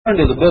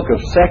Turn to the book of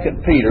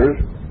 2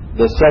 Peter,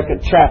 the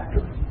second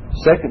chapter.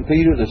 2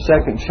 Peter, the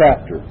second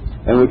chapter.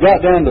 And we got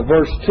down to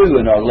verse 2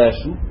 in our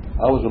lesson.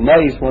 I was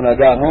amazed when I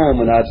got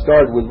home and I'd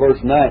started with verse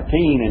 19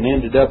 and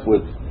ended up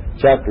with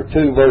chapter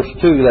 2, verse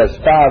 2. That's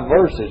 5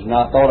 verses, and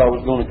I thought I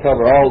was going to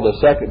cover all the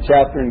second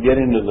chapter and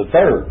get into the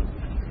third.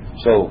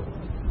 So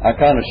I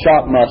kind of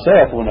shocked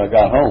myself when I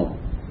got home.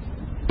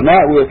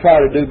 Tonight we'll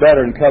try to do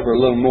better and cover a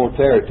little more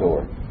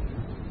territory.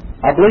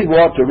 I believe we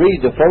ought to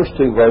read the first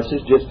 2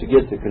 verses just to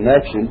get the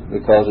connection,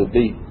 because it'd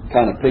be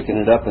kind of picking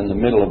it up in the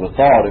middle of a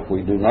thought if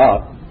we do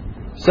not.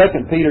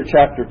 2 Peter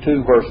chapter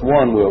 2 verse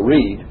 1 we'll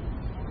read.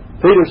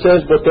 Peter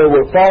says, "But there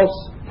were false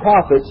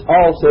prophets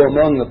also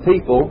among the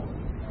people,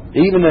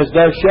 even as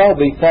there shall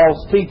be false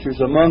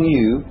teachers among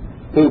you,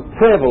 who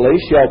privily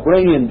shall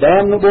bring in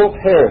damnable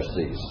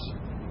heresies,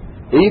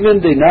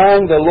 even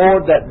denying the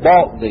Lord that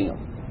bought them,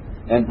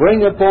 and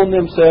bring upon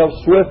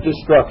themselves swift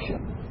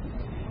destruction."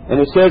 And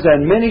it says,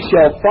 "And many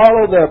shall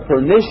follow their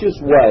pernicious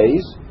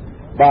ways,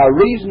 by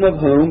reason of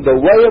whom the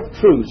way of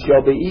truth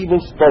shall be evil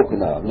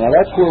spoken of." Now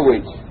that's where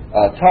we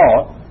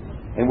taught,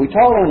 and we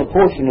taught on a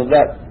portion of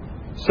that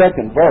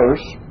second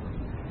verse,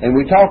 and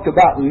we talked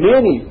about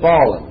many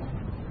falling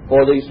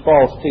for these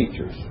false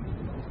teachers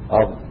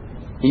of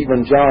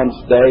even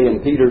John's day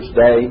and Peter's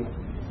day,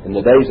 in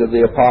the days of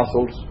the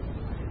apostles.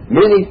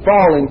 Many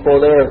falling for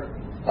their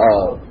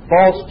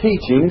false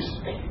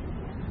teachings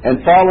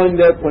and following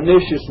their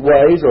pernicious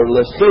ways, or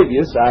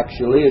lascivious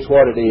actually is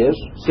what it is,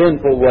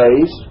 sinful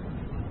ways.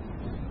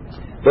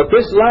 But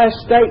this last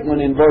statement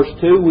in verse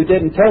 2 we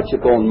didn't touch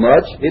upon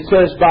much. It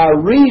says, "By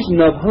reason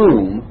of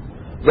whom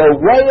the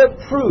way of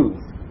truth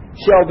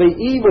shall be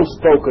evil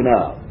spoken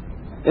of."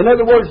 In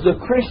other words, the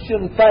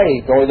Christian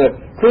faith or the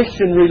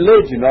Christian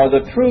religion or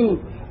the true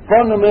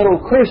fundamental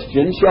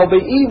Christian shall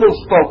be evil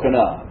spoken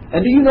of.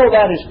 And do you know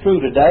that is true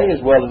today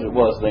as well as it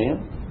was then?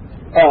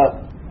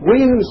 We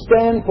who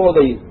stand for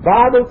the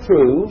Bible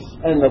truths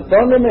and the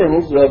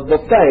fundamentals of the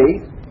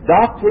faith,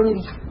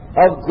 doctrines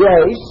of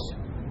grace,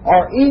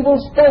 are evil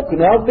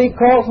spoken of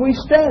because we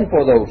stand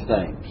for those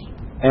things.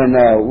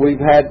 And we've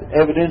had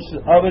evidence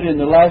of it in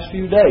the last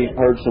few days.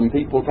 Heard some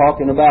people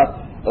talking about,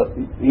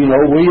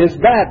 we as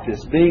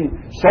Baptists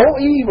being so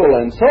evil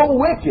and so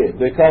wicked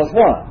because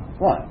what?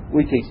 Why?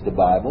 We teach the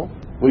Bible.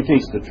 We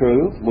teach the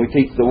truth. We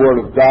teach the Word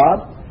of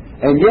God.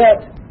 And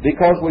yet,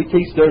 because we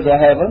teach there's a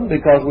heaven,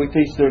 because we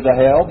teach there's a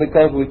hell,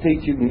 because we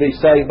teach you can be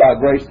saved by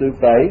grace through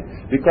faith,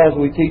 because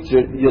we teach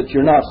that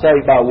you're not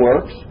saved by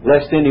works,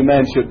 lest any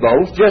man should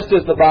boast, just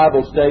as the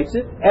Bible states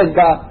it, and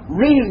by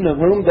reason of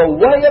whom the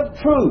way of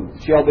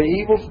truth shall be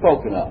evil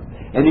spoken of.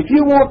 And if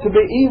you want to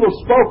be evil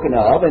spoken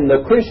of, and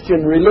the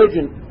Christian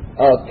religion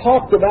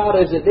talked about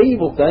as an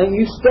evil thing,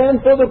 you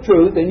stand for the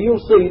truth, and you'll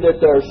see that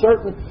there are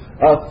certain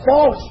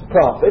false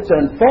prophets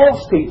and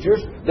false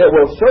teachers that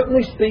will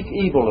certainly speak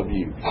evil of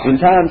you. In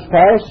times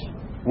past,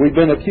 we've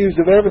been accused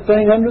of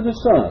everything under the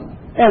sun.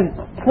 And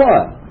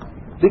why?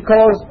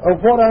 Because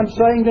of what I'm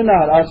saying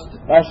tonight.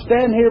 I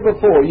stand here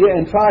before you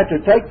and try to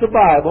take the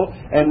Bible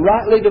and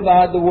rightly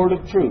divide the word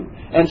of truth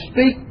and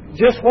speak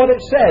just what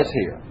it says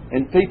here.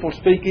 And people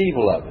speak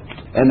evil of it.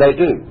 And they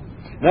do.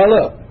 Now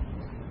look.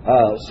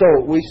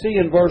 So we see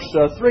in verse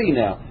 3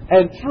 now,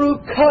 "And through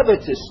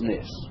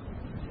covetousness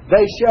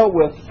they shall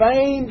with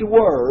feigned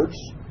words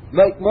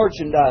make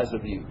merchandise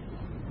of you."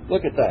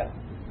 Look at that.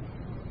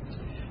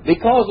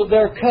 Because of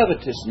their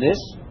covetousness,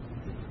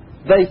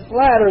 they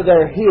flatter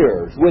their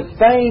hearers with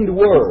feigned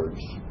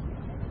words.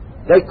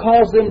 They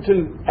cause them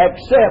to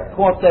accept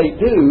what they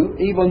do,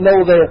 even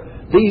though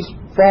these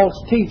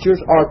false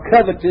teachers are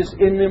covetous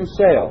in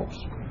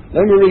themselves.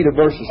 Let me read a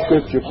verse of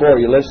Scripture for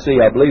you. Let's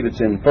see, I believe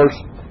it's in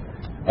 1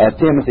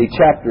 Timothy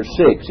chapter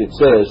 6. It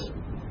says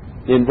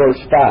in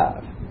verse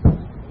 5.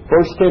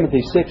 1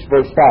 Timothy 6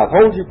 verse 5.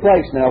 Hold your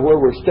place now where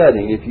we're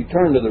studying. If you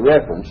turn to the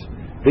reference,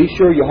 be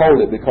sure you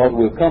hold it, because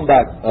we'll come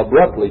back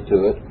abruptly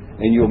to it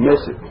and you'll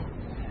miss it.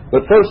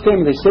 But 1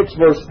 Timothy 6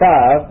 verse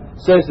 5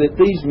 says that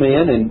these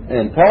men,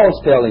 and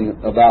Paul's telling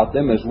about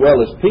them as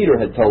well as Peter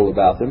had told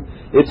about them,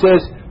 it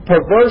says,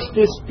 perverse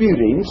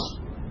disputings,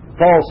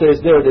 Paul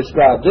says they're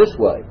described this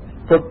way,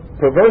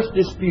 perverse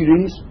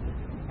disputings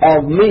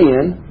of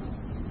men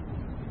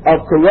of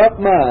corrupt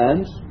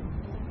minds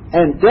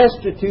and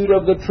destitute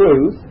of the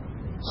truth,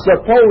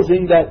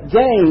 supposing that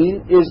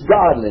gain is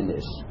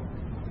godliness.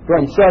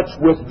 From such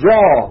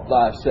withdraw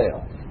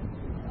thyself.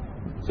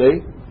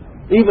 See?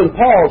 Even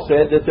Paul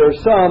said that there are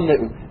some that,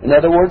 in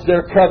other words,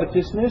 their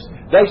covetousness,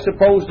 they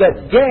suppose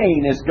that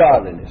gain is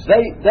godliness.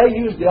 They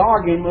use the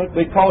argument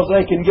because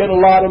they can get a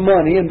lot of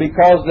money and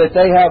because that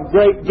they have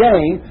great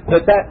gain,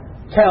 that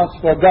counts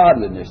for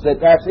godliness,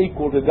 that's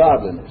equal to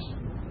godliness.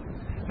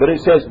 But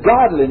it says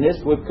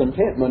godliness with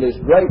contentment is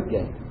great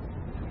gain.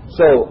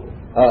 So,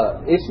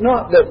 it's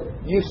not that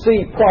you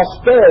see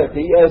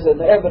prosperity as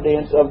an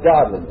evidence of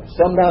godliness.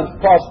 Sometimes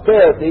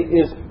prosperity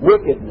is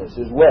wickedness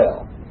as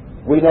well.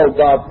 We know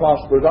God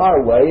prospers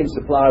our way and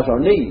supplies our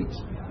needs.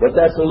 But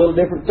that's a little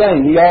different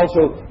thing. We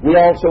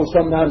also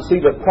sometimes see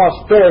the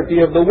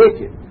prosperity of the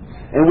wicked.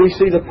 And we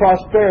see the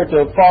prosperity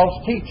of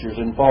false teachers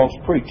and false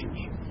preachers.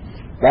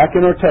 Back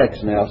in our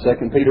text now,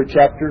 2 Peter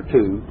chapter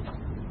 2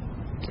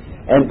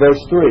 and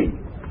verse 3.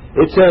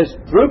 It says,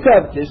 through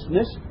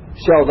covetousness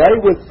shall they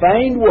with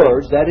feigned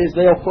words, that is,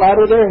 they'll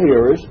flatter their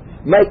hearers,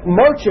 make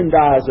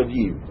merchandise of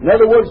you. In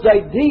other words, they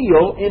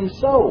deal in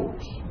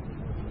souls.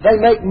 They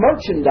make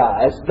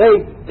merchandise.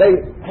 They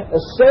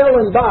sell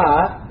and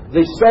buy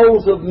the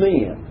souls of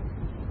men.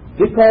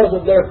 Because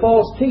of their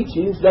false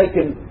teachings, they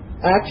can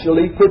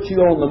actually put you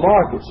on the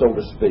market, so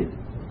to speak.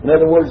 In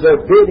other words,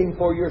 they're bidding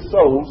for your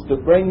souls to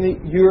bring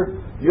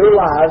your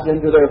lives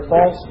into their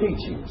false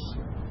teachings.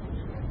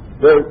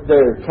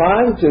 They're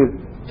trying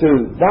to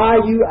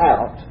buy you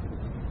out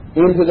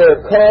into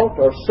their cult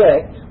or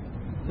sect,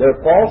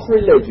 their false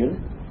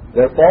religion,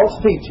 their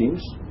false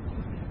teachings,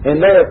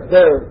 and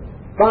they're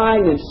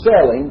buying and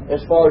selling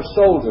as far as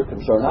souls are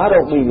concerned. I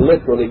don't mean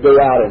literally go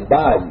out and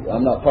buy you.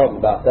 I'm not talking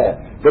about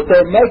that. But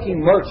they're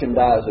making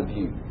merchandise of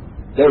you.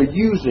 They're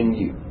using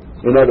you,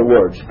 in other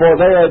words, for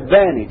their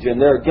advantage and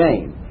their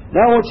gain.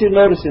 Now I want you to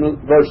notice in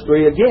verse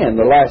 3 again,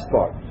 the last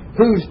part.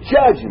 Whose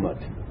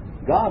judgment,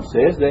 God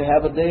says they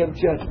have a day of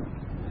judgment.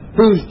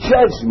 Whose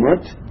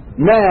judgment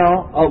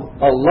now of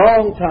a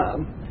long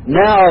time,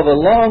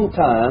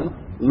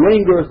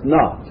 lingereth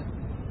not,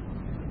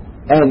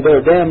 and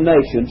their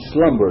damnation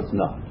slumbereth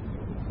not.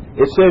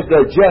 It says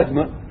their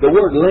judgment, the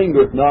word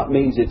lingereth not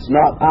means it's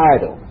not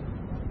idle.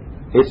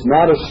 It's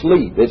not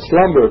asleep. It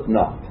slumbereth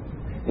not.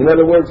 In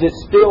other words,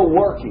 it's still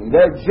working.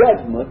 Their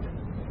judgment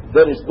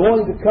that is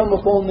going to come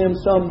upon them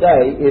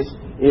someday is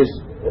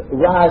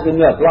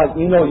rising up. Like,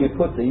 you know, you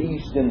put the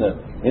yeast in the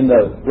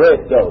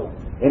bread dough,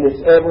 and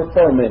it's ever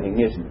fermenting,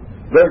 isn't it?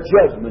 Their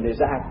judgment is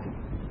active.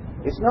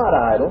 It's not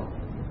idle.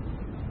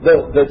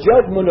 The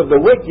judgment of the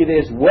wicked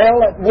is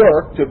well at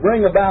work to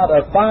bring about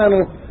a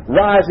final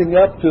rising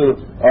up to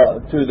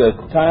the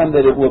time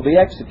that it will be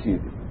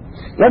executed.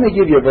 Let me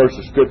give you a verse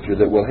of Scripture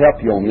that will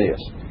help you on this.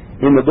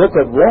 In the book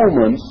of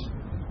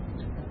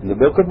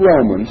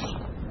Romans,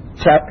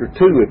 chapter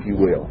 2, if you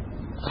will.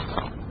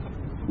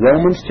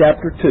 Romans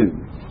chapter 2.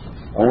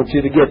 I want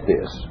you to get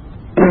this.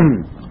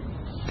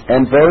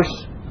 And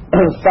verse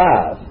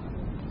 5.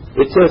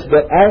 It says,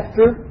 but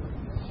after,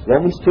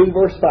 Romans 2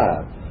 verse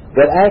 5,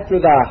 but after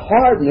thy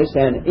hardness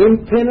and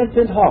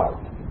impenitent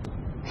heart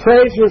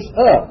treasures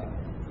up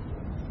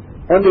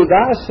unto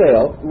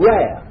thyself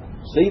wrath.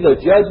 See, the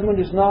judgment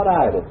is not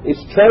idle.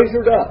 It's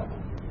treasured up.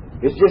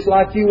 It's just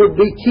like you would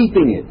be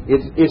keeping it.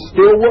 It's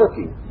still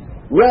working.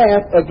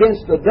 Wrath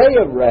against the day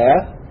of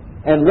wrath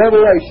and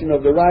revelation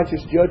of the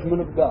righteous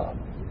judgment of God.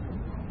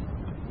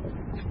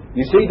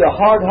 You see, the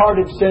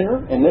hard-hearted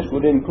sinner, and this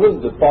would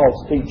include the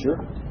false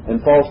teacher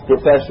and false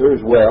professor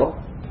as well,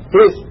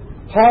 his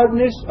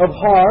hardness of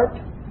heart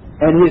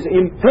and his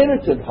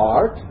impenitent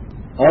heart,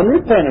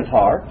 unrepentant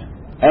heart,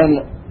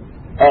 and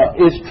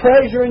is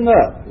treasuring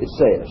up, it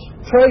says.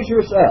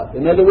 Treasures up.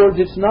 In other words,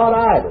 it's not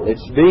idle.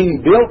 It's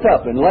being built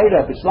up and laid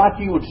up. It's like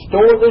you would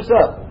store this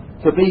up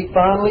to be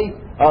finally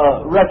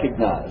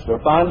recognized or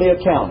finally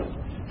accounted.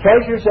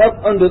 Treasures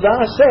up unto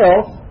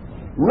thyself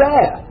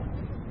wrath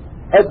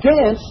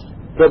against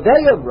the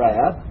day of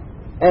wrath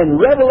and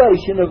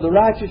revelation of the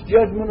righteous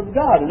judgment of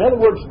God. In other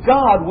words,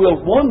 God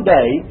will one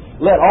day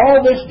let all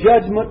this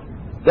judgment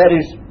that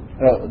is,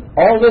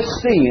 all this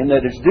sin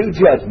that is due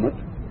judgment,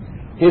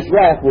 His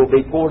wrath will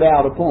be poured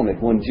out upon it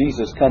when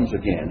Jesus comes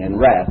again in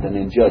wrath and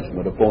in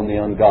judgment upon the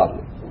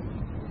ungodly.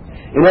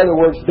 In other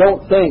words,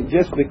 don't think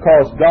just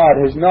because God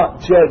has not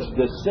judged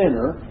the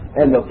sinner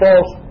and the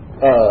false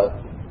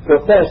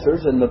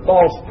professors and the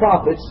false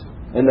prophets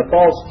and the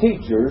false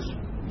teachers,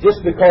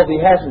 just because He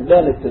hasn't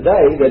done it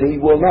today, that He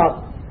will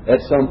not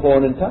at some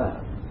point in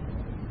time.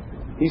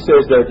 He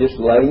says they're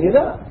just laying it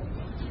up.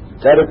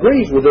 That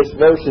agrees with this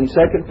verse in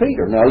 2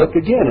 Peter. Now look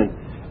again in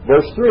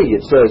verse 3.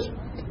 It says,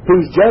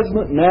 whose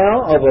judgment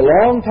now of a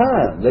long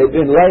time. They've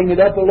been laying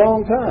it up a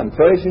long time,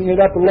 treasuring it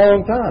up a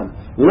long time.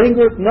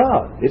 Lingereth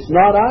not. It's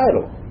not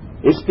idle.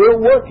 It's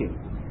still working.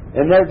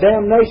 And their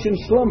damnation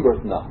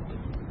slumbereth not.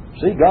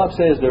 See, God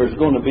says there's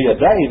going to be a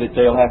day that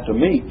they'll have to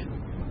meet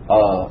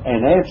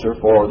and answer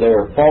for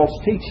their false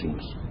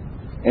teachings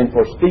and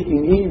for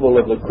speaking evil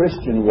of the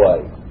Christian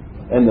way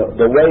and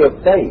the way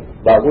of faith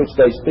by which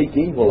they speak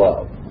evil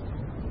of.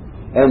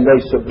 And they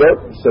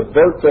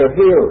subvert their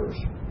hearers.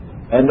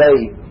 And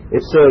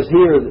it says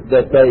here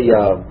that they,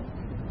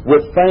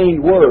 with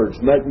feigned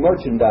words, make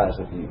merchandise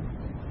of you.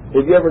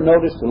 Have you ever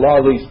noticed a lot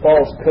of these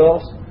false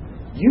cults?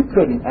 You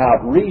couldn't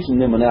out-reason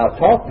them and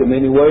out-talk them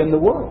anywhere in the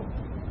world.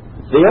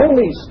 The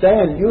only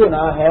stand you and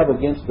I have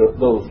against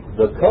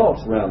the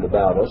cults round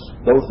about us,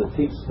 those that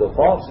teach the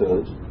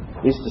falsehoods,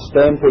 is to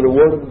stand for the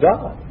Word of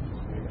God.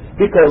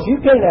 Because you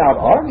can't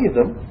out-argue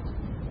them.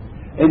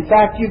 In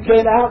fact, you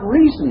can't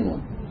out-reason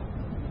them.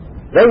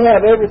 They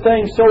have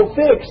everything so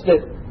fixed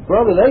that,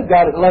 brother, they've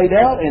got it laid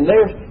out, and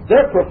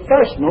they're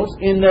professionals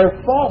in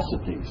their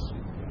falsities,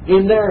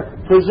 in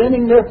their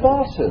presenting their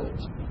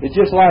falsehoods. It's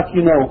just like,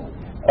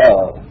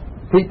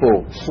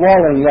 people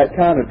swallowing that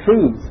kind of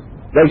truth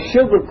They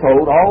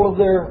sugarcoat all of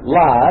their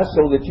lies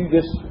so that you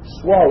just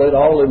swallow it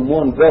all in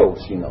one dose,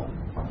 you know.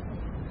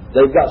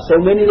 They've got so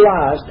many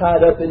lies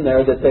tied up in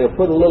there that they'll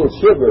put a little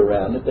sugar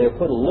around it, they'll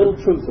put a little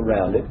truth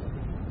around it,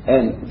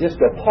 and just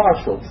a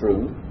partial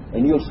truth,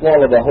 and you'll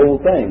swallow the whole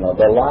thing, or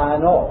the lie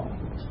and all.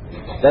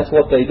 That's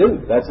what they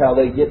do. That's how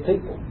they get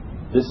people.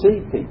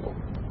 Deceive people.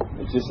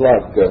 It's just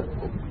like,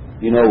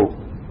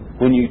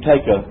 when you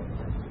take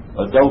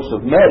a dose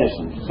of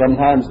medicine,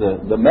 sometimes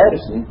the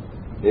medicine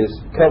is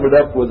covered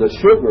up with a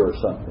sugar or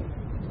something.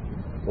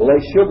 Well, they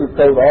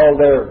sugarcoat all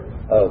their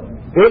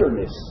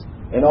bitterness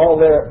and all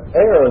their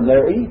error and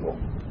their evil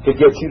to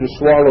get you to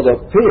swallow the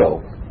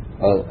pill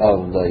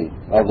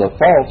of the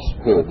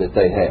falsehood that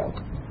they have.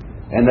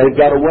 And they've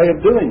got a way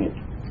of doing it.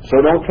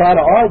 So don't try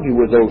to argue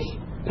with those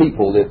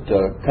people that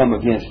come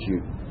against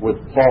you with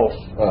false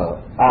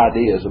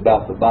ideas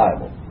about the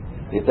Bible.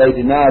 If they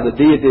deny the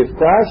deity of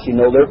Christ, you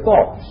know they're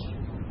false.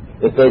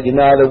 If they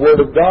deny the Word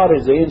of God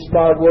as the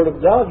inspired Word of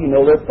God, you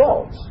know they're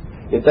false.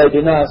 If they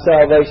deny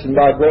salvation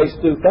by grace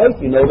through faith,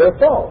 you know they're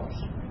false.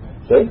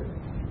 See?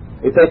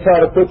 If they try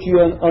to put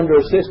you under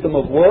a system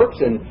of works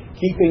and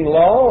keeping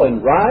law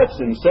and rites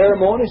and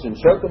ceremonies and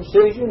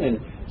circumcision and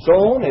so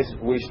on, as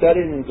we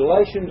studied in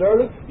Galatians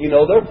earlier, you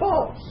know they're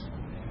false.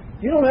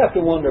 You don't have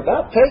to wonder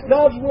about it. Take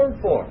God's Word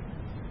for it.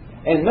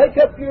 And make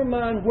up your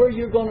mind where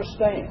you're going to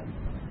stand.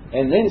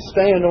 And then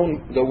stand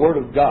on the Word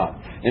of God.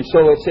 And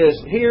so it says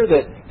here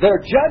that their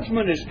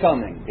judgment is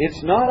coming.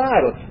 It's not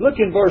idle. Look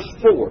in verse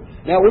 4.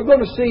 Now we're going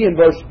to see in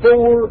verse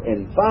 4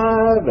 and 5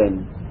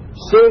 and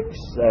 6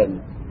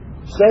 and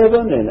 7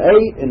 and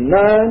 8 and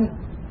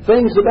 9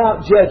 things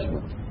about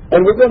judgment.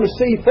 And we're going to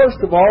see, first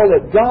of all,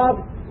 that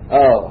God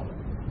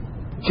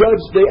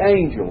judged the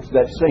angels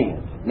that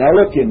sinned. Now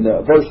look in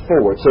verse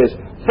 4. It says,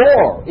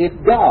 "For if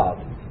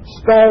God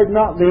spared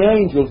not the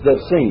angels that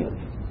sinned,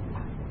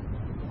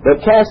 but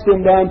cast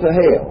them down to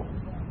hell,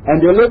 and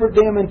delivered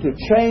them into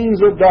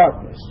chains of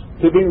darkness,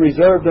 to be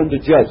reserved unto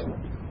judgment."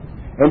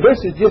 And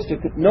this is just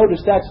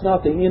notice that's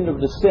not the end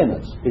of the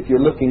sentence, if you're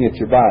looking at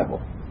your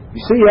Bible.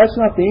 You see, that's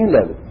not the end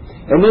of it.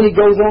 And then he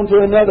goes on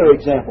to another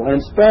example,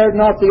 "And spared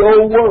not the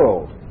old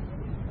world,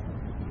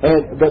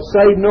 but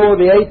saved Noah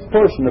the eighth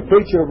person, the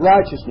preacher of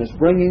righteousness,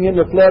 bringing in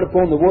the flood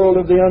upon the world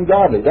of the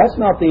ungodly." That's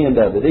not the end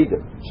of it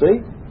either.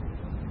 See?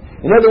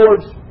 In other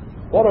words,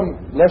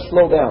 let's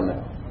slow down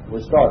now.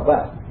 We'll start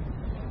back.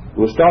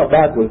 We'll start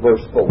back with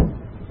verse 4.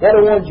 What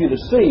I want you to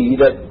see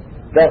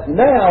that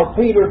now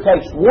Peter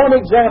takes one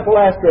example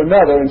after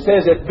another and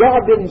says if God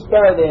didn't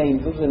spare the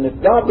angels and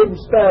if God didn't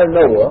spare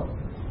Noah,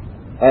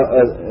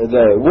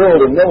 the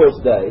world in Noah's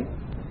day,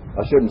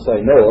 I shouldn't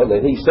say Noah,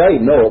 that he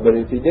saved Noah, but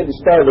if he didn't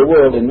spare the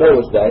world in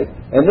Noah's day,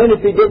 and then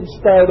if he didn't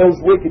spare those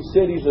wicked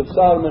cities of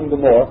Sodom and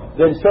Gomorrah,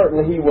 then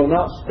certainly he will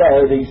not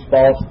spare these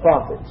false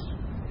prophets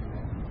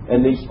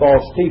and these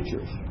false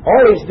teachers.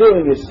 All he's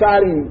doing is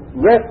citing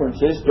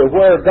references to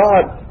where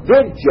God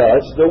did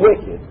judge the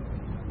wicked.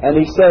 And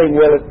he's saying,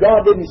 well, if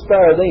God didn't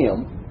spare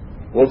them,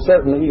 well,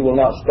 certainly he will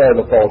not spare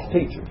the false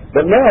teachers.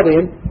 But now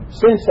then,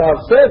 since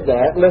I've said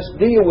that, let's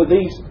deal with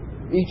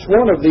each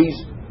one of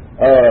these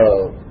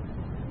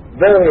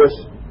various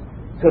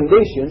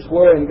conditions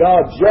wherein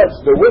God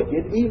judged the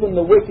wicked, even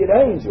the wicked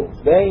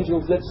angels, the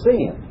angels that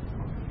sinned.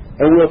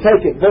 And we'll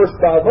take it verse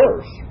by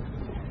verse.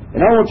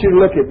 And I want you to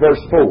look at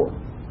verse 4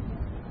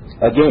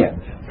 again.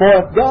 "For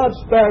if God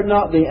spared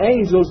not the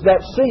angels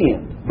that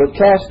sinned, but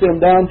cast them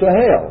down to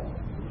hell,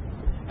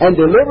 and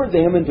delivered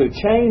them into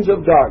chains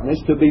of darkness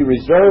to be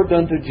reserved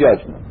unto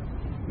judgment."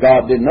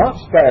 God did not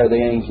spare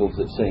the angels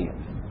that sinned.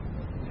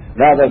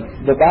 Now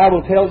the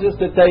Bible tells us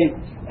that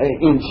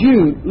in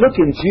Jude, look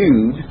in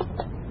Jude,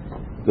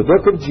 the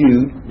book of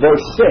Jude,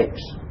 verse 6.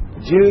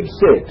 Jude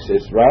 6,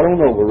 it's right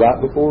on over,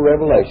 right before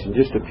Revelation,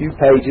 just a few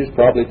pages,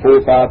 probably 4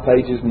 or 5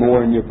 pages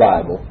more in your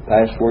Bible,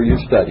 past where you're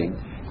studying.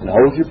 And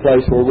hold your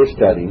place where we're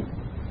studying.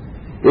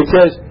 It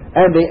says,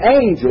 "And the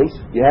angels,"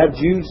 you have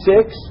Jude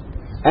 6,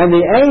 "and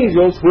the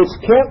angels which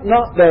kept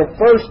not their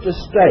first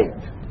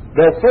estate,"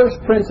 their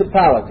first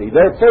principality,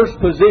 their first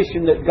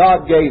position that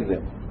God gave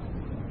them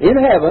in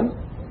heaven,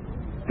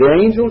 the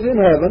angels in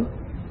heaven,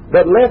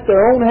 "but left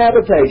their own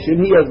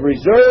habitation, he has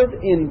reserved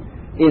in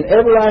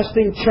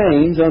everlasting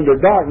chains under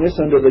darkness,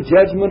 under the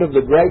judgment of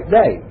the great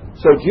day."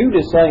 So Jude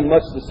is saying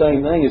much the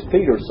same thing as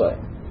Peter's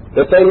saying.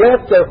 That they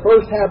left their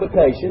first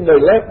habitation, they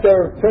left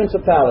their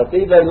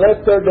principality, they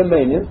left their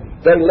dominion,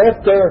 they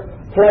left their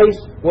place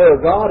where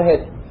God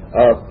had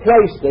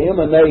placed them,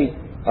 and they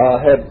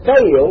had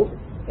failed,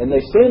 and they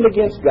sinned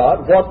against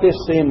God. What this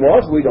sin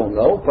was, we don't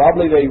know.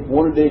 Probably they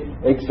wanted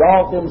to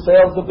exalt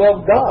themselves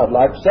above God,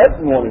 like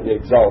Satan wanted to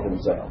exalt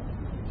himself.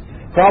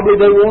 Probably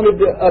they wanted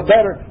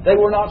they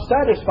were not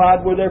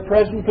satisfied with their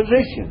present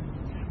position.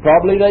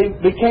 Probably they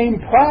became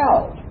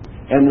proud.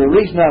 And the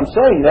reason I'm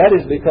saying that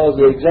is because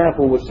the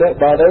example was set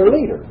by their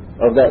leader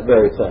of that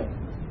very thing.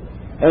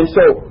 And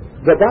so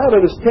the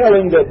Bible is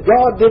telling that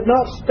God did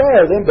not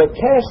spare them, but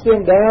cast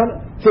them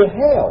down to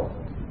hell.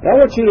 Now I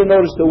want you to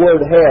notice the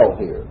word hell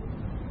here.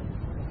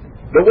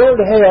 The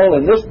word hell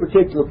in this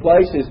particular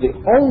place is the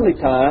only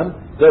time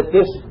that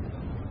this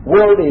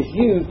word is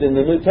used in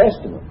the New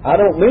Testament. I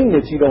don't mean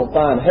that you don't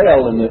find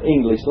hell in the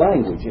English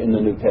language in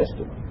the New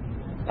Testament.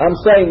 I'm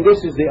saying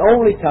this is the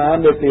only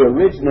time that the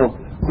original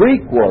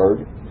Greek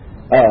word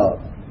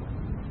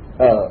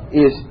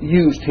is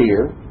used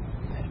here,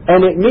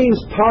 and it means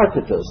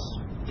Tartarus,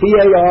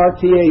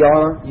 Tartarus,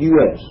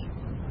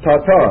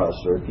 Tartarus,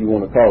 or if you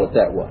want to call it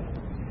that way.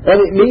 And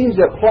it means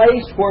a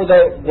place where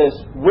the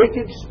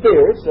wicked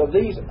spirits of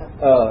these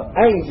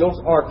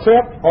angels are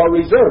kept or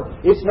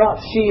reserved. It's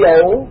not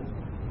Sheol,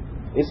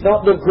 it's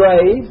not the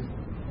grave,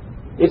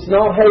 it's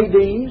not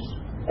Hades,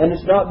 and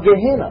it's not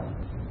Gehenna.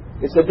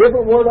 It's a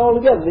different word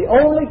altogether. The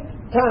only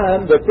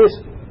time that this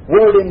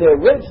word in the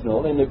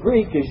original, in the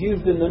Greek, is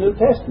used in the New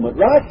Testament,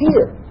 right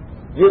here.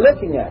 You're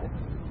looking at it.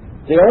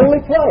 The only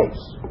place.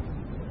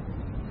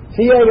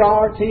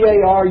 Tartarus.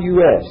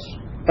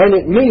 And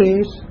it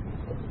means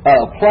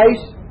a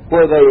place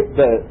where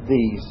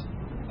these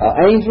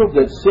angels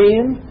that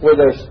sin, where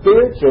their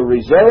spirits are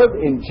reserved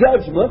in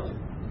judgment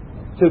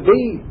to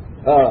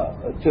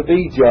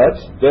be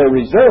judged. They're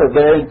reserved.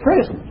 They're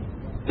imprisoned.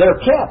 They're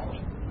kept.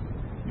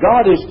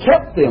 God has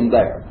kept them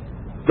there.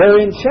 They're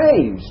in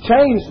chains.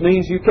 Chains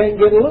means you can't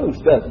get loose,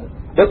 doesn't it?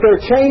 But they're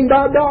chained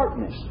by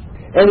darkness.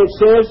 And it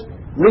says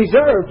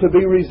reserved, to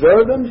be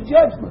reserved unto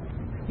judgment.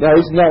 Now,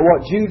 isn't that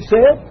what Jude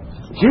said?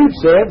 Jude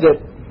said that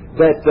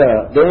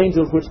the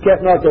angels which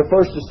kept not their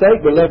first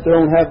estate but left their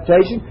own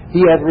habitation,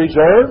 He hath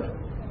reserved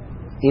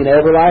in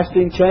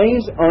everlasting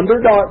chains under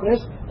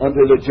darkness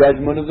unto the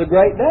judgment of the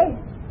great day.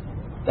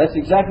 That's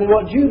exactly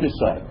what Jude is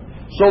saying.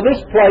 So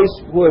this place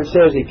where it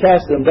says He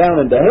cast them down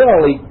into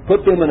hell, He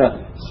put them in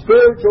a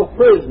spiritual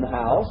prison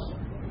house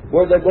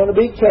where they're going to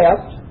be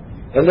kept,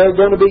 and they're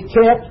going to be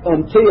kept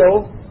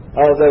until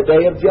the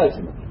day of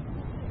judgment.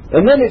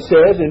 And then it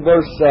says in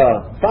verse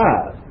 5,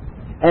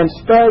 and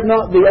spared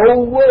not the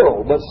old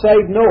world, but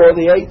saved Noah,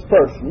 the eighth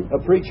person, a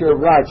preacher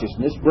of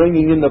righteousness,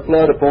 bringing in the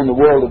flood upon the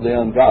world of the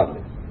ungodly.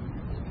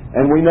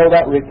 And we know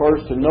that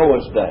refers to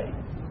Noah's day.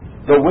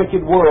 The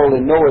wicked world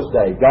in Noah's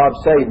day. God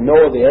saved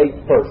Noah, the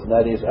eighth person.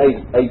 That is,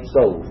 eight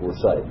souls were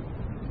saved.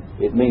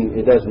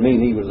 It doesn't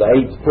mean he was the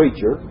eighth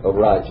preacher of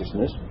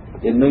righteousness.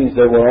 It means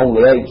there were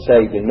only 8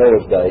 saved in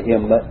Noah's day,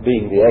 him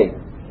being the eighth.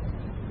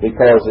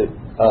 Because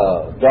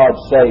God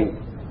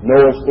saved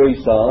Noah's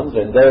 3 sons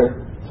and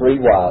their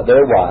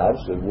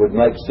wives would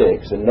make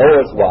 6, and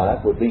Noah's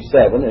wife would be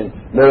 7, and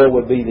Noah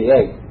would be the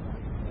 8th.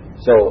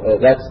 So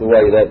that's the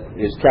way that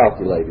is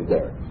calculated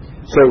there.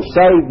 So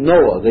saved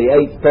Noah, the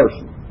 8th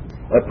person,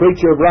 a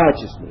preacher of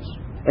righteousness.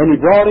 And He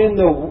brought in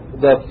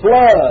the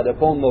flood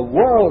upon the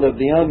world of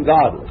the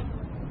ungodly,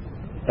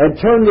 and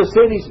turned the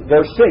cities,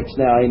 verse 6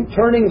 now, in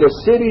turning the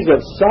cities of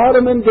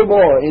Sodom and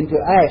Gomorrah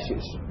into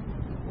ashes,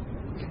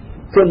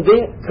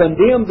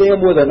 condemned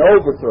them with an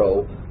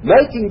overthrow,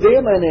 making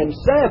them an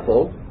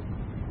ensample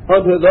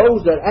unto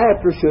those that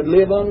after should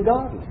live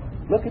ungodly.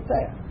 Look at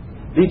that.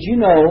 Did you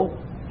know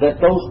that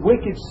those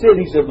wicked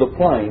cities of the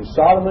plain,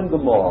 Sodom and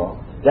Gomorrah,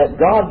 that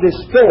God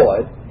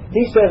destroyed,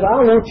 He says,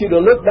 I want you to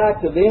look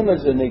back to them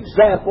as an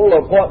example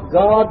of what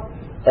God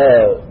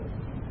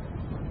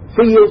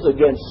feels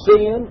against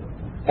sin,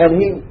 and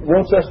He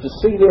wants us to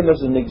see them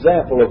as an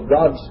example of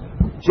God's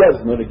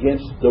judgment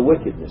against the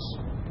wickedness.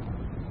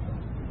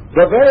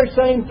 The very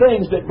same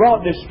things that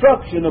brought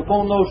destruction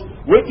upon those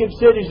wicked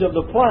cities of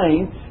the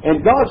plain,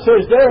 and God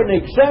says they're an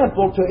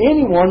example to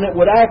anyone that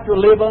would after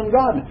live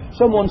ungodly.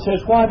 Someone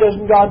says, why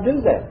doesn't God do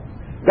that?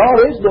 God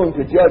is going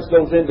to judge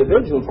those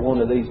individuals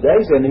one of these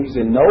days, and He's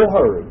in no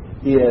hurry.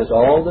 He has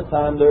all the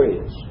time there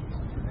is.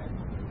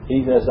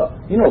 He has,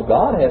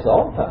 God has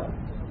all time.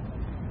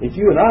 If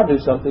you and I do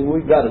something,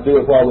 we've got to do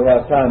it while we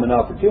have time and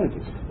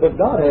opportunity. But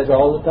God has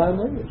all the time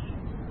there is.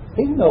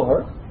 He's in no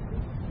hurry.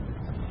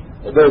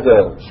 There's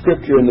a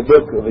scripture in the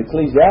book of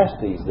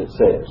Ecclesiastes that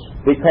says,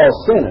 because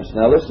sinners,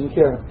 now listen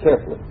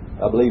carefully,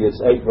 I believe it's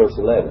 8 verse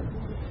 11.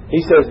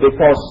 He says,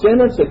 because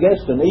sentence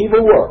against an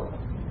evil work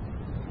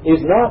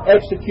is not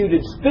executed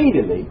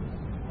speedily,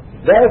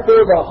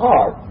 therefore the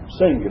heart,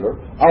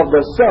 singular, of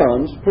the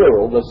sons,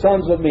 plural, the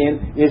sons of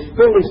men, is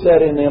fully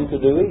set in them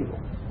to do evil.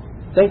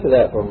 Think of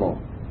that for a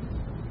moment.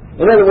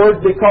 In other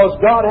words,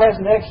 because God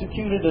hasn't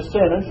executed a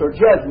sentence or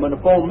judgment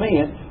upon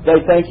men,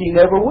 they think He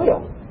never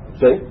will.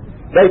 See?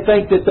 They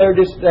think that they're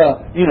just,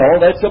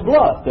 that's a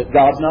bluff, that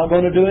God's not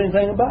going to do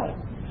anything about it.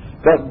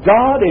 But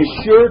God is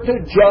sure to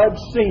judge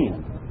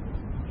sin,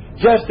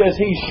 just as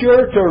He's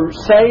sure to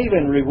save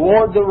and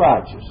reward the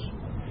righteous.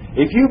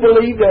 If you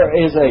believe there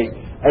is a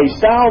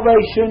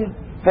salvation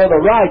for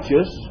the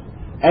righteous,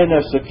 and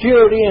a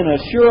security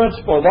and assurance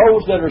for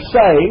those that are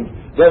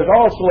saved, there's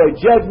also a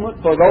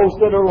judgment for those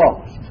that are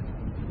lost.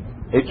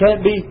 It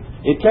can't be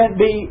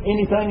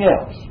anything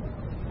else.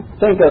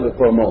 Think of it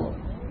for a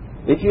moment.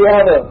 If you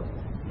have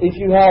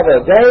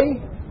a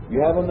day,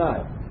 you have a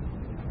night.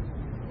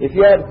 If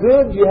you have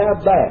good, you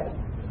have bad.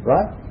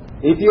 Right?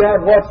 If you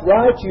have what's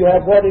right, you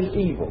have what is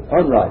evil,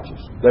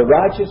 unrighteous. The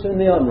righteous and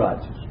the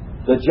unrighteous.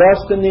 The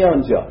just and the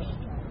unjust.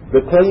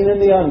 The clean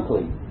and the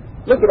unclean.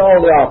 Look at all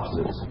the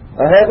opposites.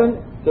 A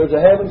heaven, there's a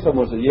heaven.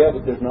 Someone says, yeah,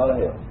 but there's not a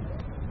hell.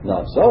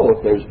 Not so.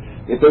 If there's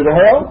a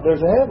hell,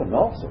 there's a heaven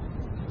also.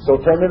 So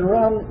turn it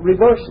around,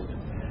 reverse it.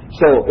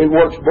 So it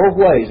works both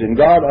ways. And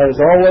God has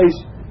always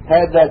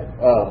had that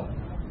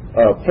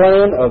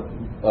plan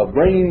of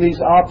bringing these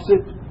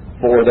opposites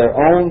for their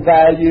own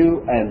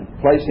value and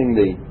placing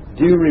the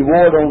due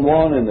reward on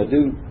one and the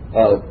due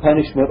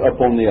punishment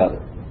upon the other.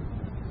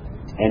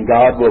 And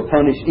God will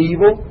punish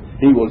evil.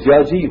 He will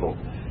judge evil.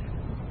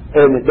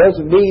 And it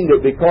doesn't mean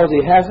that because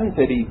He hasn't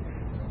that He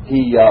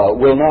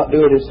will not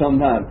do it at some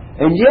time.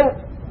 And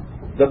yet,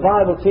 the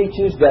Bible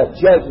teaches that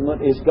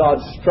judgment is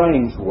God's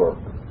strange work.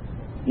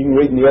 You can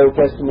read in the Old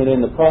Testament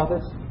and the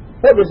prophets.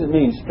 What does it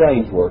mean,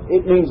 strange work?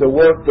 It means a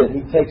work that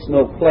He takes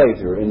no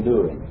pleasure in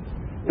doing.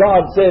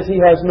 God says He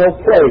has no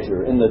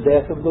pleasure in the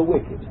death of the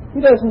wicked.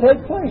 He doesn't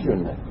take pleasure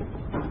in that.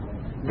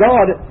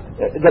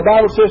 The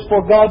Bible says,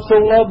 for God so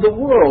loved the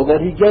world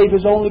that He gave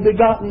His only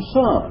begotten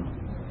Son,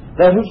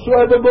 that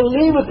whosoever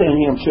believeth in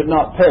Him should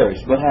not perish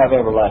but have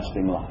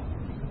everlasting life.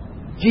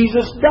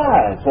 Jesus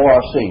died for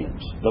our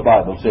sins, the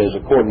Bible says,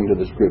 according to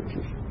the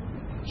Scriptures.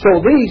 So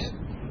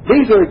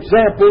these are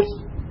examples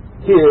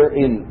here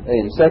in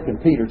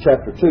 2 Peter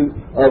chapter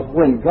 2 of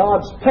when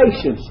God's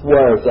patience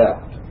wears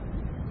out.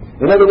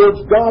 In other words,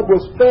 God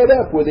was fed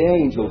up with the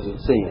angels that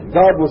sinned.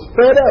 God was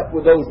fed up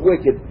with those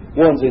wicked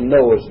ones in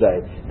Noah's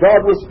day.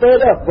 God was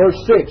fed up, verse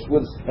 6,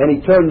 and He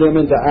turned them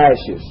into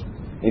ashes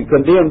and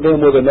condemned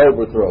them with an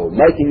overthrow,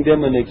 making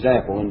them an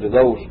example unto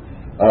those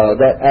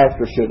that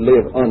after should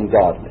live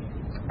ungodly.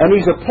 And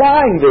He's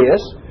applying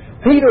this,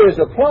 Peter is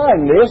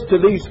applying this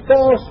to these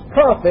false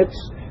prophets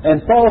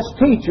and false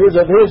teachers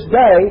of his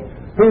day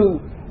who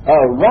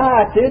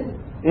rioted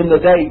in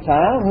the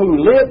daytime, who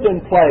lived in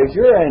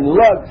pleasure and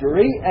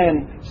luxury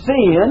and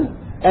sin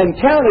and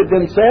counted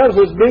themselves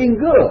as being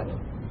good.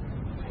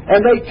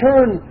 And they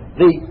turned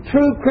the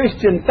true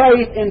Christian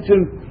faith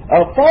into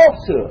a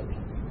falsehood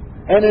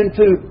and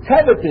into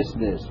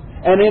covetousness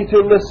and into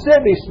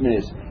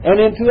lasciviousness and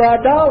into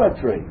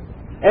idolatry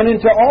and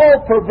into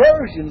all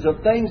perversions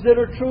of things that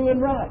are true and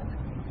right.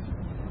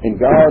 And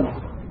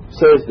God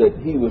says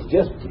that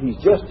He's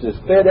just as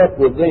fed up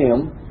with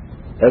them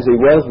as He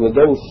was with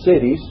those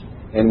cities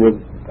and with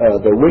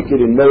the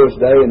wicked in Noah's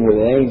day and with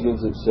the angels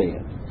that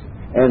sinned.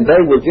 And they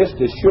were just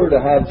as sure to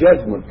have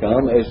judgment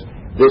come as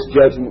this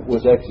judgment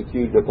was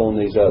executed upon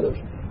these others.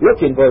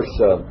 Look in verse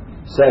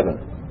 7.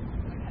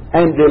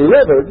 And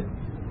delivered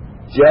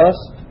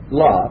just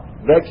Lot,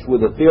 vexed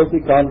with the filthy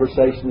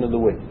conversation of the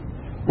wicked.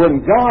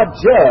 When God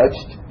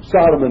judged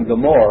Sodom and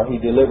Gomorrah, He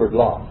delivered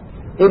Lot.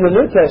 In the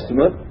New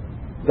Testament,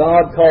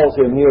 God calls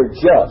him here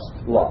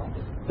just Lot,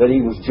 that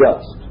he was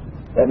just.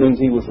 That means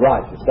he was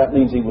righteous. That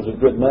means he was a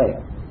good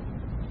man.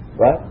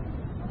 Right?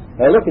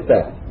 Now look at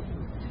that.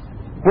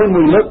 When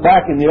we look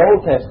back in the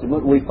Old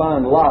Testament, we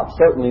find Lot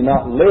certainly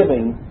not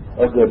living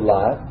a good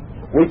life.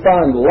 We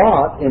find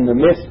Lot in the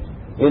midst,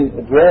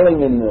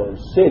 dwelling in the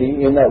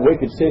city, in that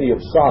wicked city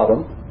of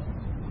Sodom.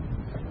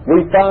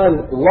 We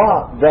find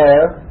Lot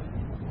there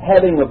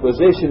having a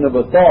position of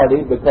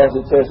authority because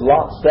it says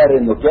Lot sat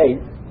in the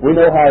gate. We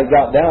know how he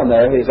got down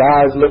there. His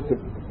eyes looked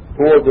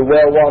toward the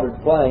well-watered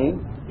plain.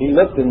 He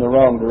looked in the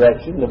wrong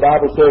direction. The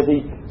Bible says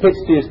he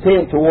pitched his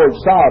tent toward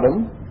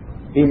Sodom.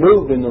 He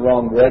moved in the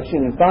wrong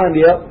direction. And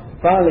finally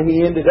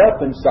he ended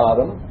up in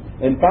Sodom.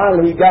 And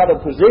finally he got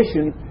a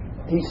position.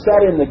 He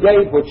sat in the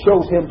gate, which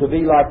shows him to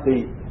be like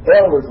the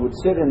elders would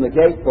sit in the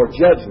gate for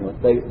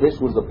judgment.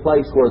 This was the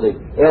place where the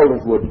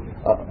elders would...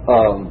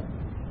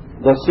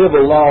 the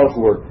civil laws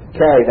were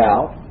carried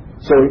out.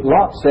 So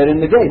Lot sat in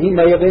the gate. He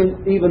may have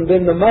even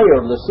been the mayor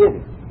of the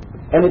city.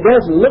 And it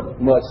doesn't look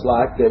much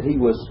like that he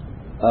was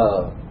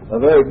a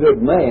very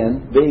good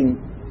man being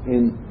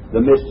in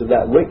the midst of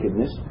that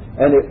wickedness.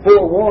 And it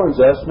forewarns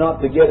us not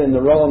to get in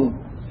the wrong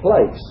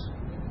place.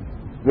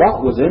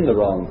 Lot was in the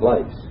wrong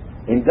place.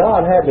 And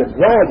God had to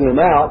drag him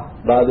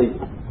out by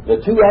the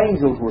two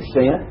angels were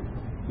sent.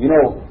 You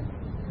know,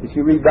 if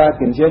you read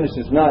back in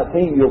Genesis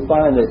 19, you'll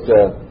find that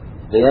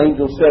the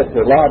angel said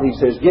to Lot, he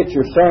says, get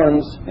your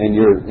sons and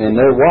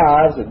their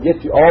wives and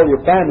get all your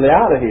family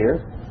out of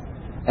here.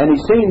 And he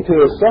seemed to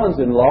his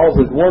sons-in-law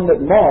as one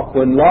that mocked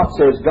when Lot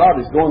says God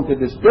is going to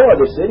destroy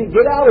the city.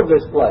 Get out of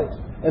this place.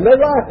 And they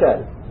laughed at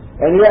him.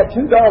 And he had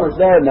 $2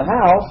 there in the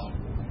house.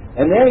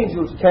 And the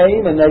angels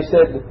came and they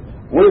said,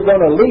 we're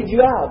going to lead you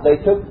out. They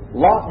took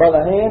Lot by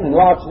the hand and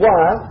Lot's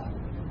wife.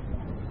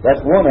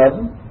 That's one of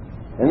them.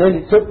 And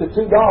then he took the $2.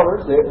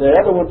 The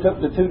other one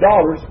took the $2.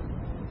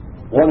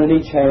 One in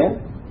each hand.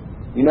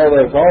 You know,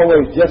 there's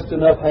always just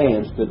enough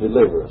hands to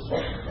deliver us.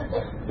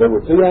 There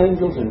were 2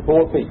 angels and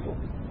 4 people.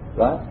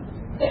 Right?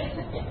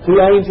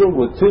 2 angels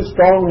with 2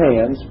 strong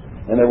hands,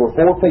 and there were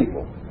 4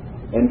 people.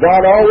 And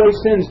God always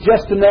sends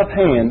just enough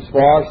hands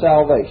for our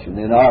salvation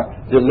and our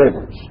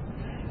deliverance.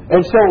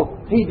 And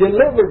so He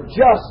delivered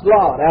just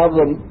Lot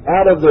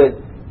out of the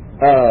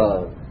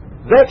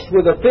vexed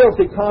with the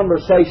filthy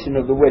conversation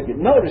of the wicked.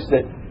 Notice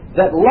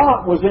that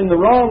Lot was in the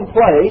wrong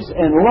place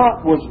and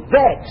Lot was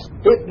vexed.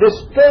 It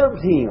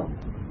disturbed him.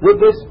 with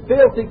this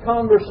filthy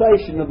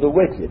conversation of the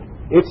wicked.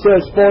 It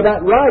says, "For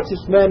that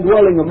righteous man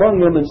dwelling among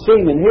them and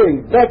seeing and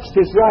hearing vexed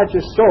his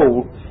righteous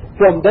soul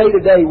from day to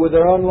day with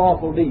their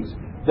unlawful deeds."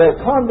 Their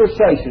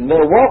conversation,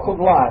 their walk of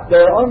life,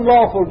 their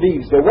unlawful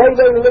deeds, the way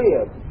they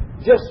lived,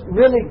 just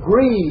really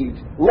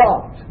grieved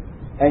Lot.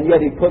 And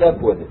yet he put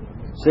up with it.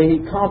 See, he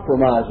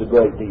compromised a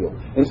great deal.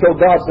 And so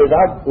God says,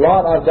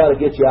 "Lot, I've got to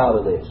get you out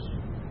of this."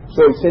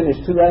 So he sent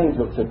his 2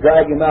 angels to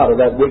drag him out of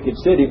that wicked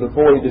city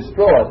before he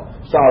destroyed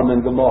Sodom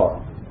and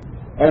Gomorrah.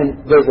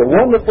 And there's a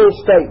wonderful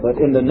statement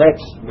in the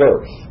next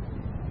verse.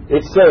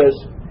 It says,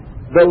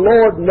 "The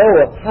Lord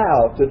knoweth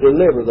how to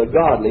deliver the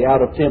godly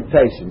out of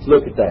temptations."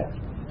 Look at that.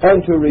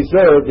 "And to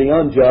reserve the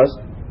unjust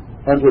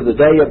unto the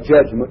day of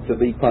judgment to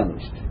be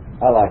punished."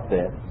 I like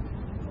that.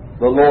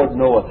 The Lord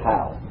knoweth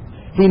how.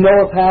 He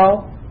knoweth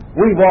how.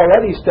 We've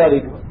already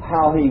studied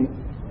how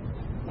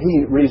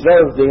He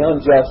reserves the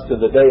unjust to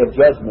the day of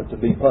judgment to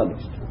be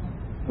punished.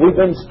 We've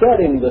been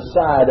studying the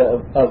side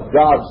of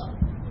God's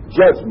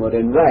judgment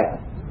and wrath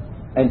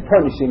and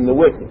punishing the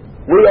wicked.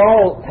 We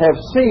all have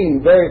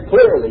seen very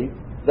clearly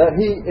that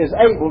He is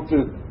able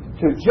to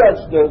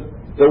judge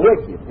the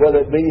wicked, whether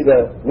it be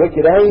the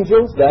wicked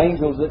angels, the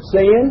angels that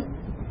sin,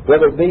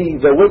 whether it be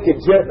the wicked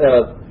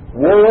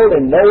world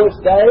in Noah's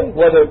day,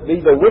 whether it be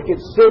the wicked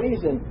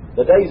cities in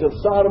the days of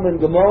Sodom and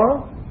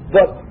Gomorrah.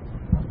 But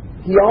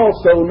He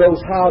also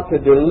knows how to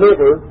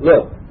deliver,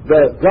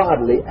 the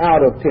godly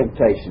out of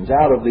temptations,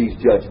 out of these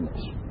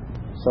judgments.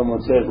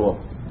 Someone says, "Well,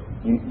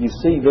 you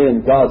see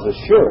then God's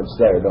assurance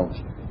there, don't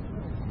you?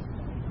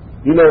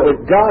 You know,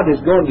 if God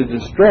is going to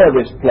destroy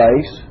this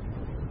place,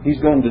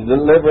 He's going to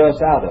deliver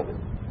us out of it."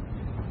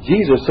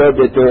 Jesus said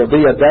that there will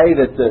be a day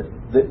that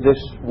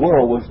this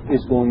world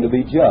is going to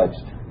be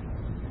judged.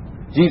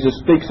 Jesus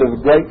speaks of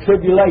a great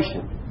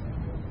tribulation.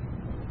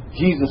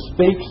 Jesus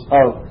speaks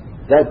of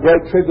that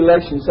great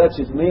tribulation such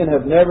as men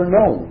have never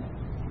known.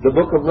 The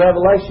book of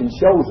Revelation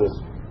shows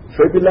us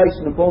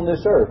tribulation upon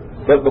this earth.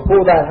 But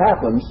before that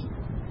happens,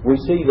 we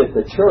see that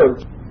the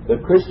church, the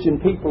Christian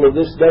people of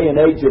this day and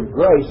age of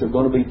grace, are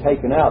going to be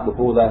taken out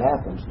before that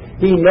happens.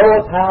 He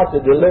knoweth how to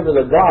deliver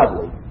the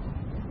godly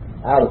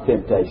out of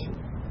temptation.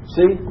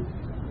 See,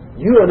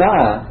 you and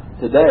I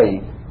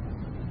today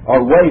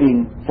are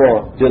waiting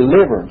for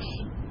deliverance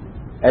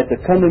at the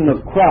coming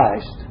of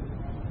Christ.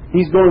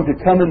 He's going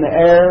to come in the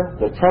air,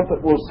 the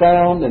trumpet will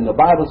sound, and the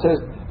Bible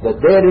says, "The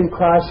dead in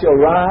Christ shall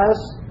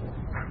rise."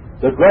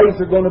 The graves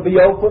are going to be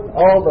opened.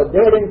 All the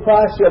dead in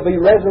Christ shall be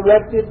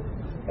resurrected.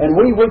 And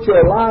we which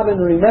are alive and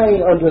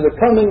remain unto the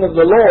coming of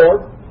the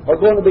Lord are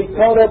going to be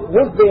caught up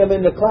with them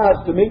in the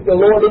clouds to meet the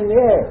Lord in the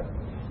air.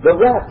 The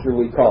rapture,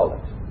 we call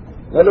it.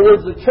 In other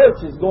words, the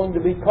church is going to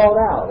be caught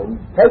out and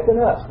taken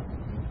up.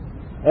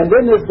 And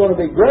then there's going to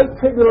be great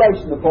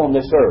tribulation upon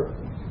this earth.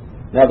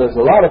 Now, there's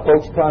a lot of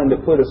folks trying to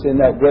put us in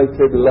that great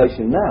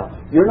tribulation now.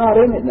 You're not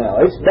in it now.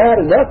 It's bad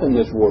enough in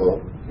this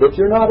world, but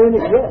you're not in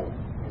it yet.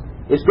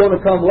 It's going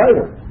to come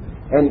later.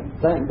 And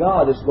thank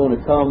God it's going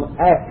to come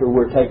after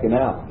we're taken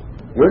out.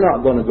 We're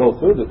not going to go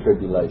through the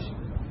tribulation.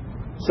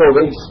 So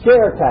these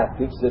scare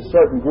tactics that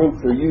certain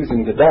groups are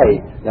using today,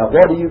 now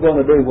what are you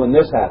going to do when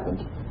this happens?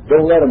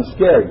 Don't let them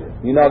scare you.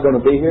 You're not going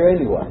to be here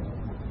anyway.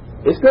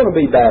 It's going to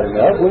be bad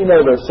enough. We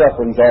know there's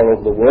sufferings all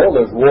over the world.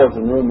 There's wars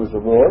and rumors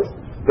of wars.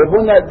 But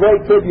when that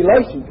great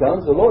tribulation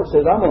comes, the Lord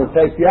says, "I'm going to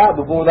take you out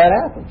before that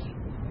happens."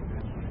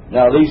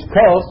 Now, these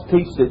cults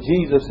teach that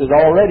Jesus has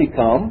already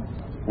come,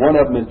 one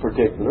of them in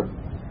particular,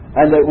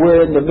 and that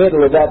we're in the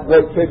middle of that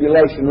great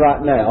tribulation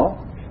right now,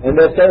 and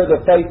that they're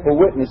the faithful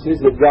witnesses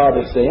that God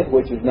has sent,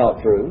 which is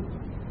not true,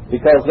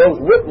 because those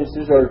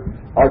witnesses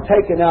are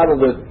taken out of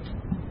the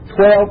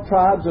 12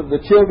 tribes of the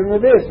children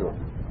of Israel.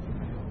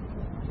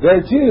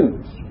 They're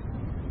Jews.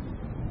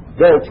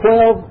 There are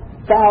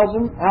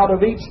 12,000 out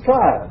of each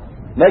tribe,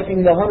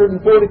 making the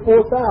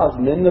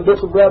 144,000 in the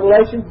book of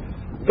Revelation.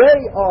 They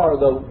are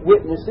the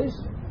witnesses.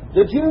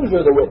 The Jews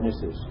are the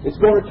witnesses. It's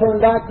going to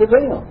turn back to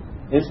them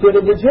instead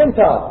of the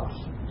Gentiles.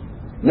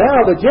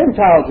 Now the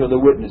Gentiles are the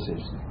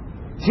witnesses.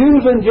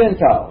 Jews and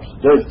Gentiles.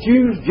 There's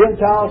Jews,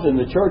 Gentiles, and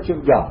the church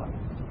of God.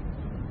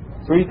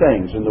 3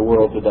 things in the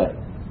world today.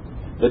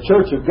 The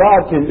church of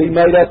God can be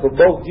made up of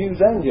both Jews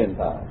and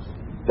Gentiles.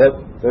 But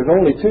there's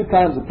only 2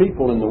 kinds of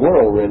people in the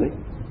world, really.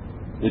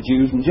 The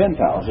Jews and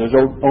Gentiles. There's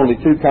only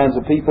 2 kinds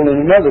of people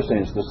in another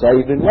sense, the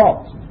saved and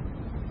lost.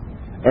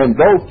 And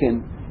both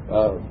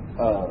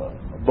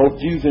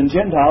Jews and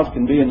Gentiles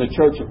can be in the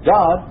church of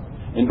God,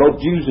 and both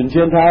Jews and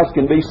Gentiles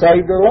can be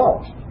saved or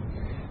lost.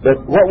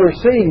 But what we're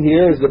seeing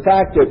here is the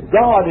fact that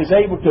God is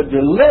able to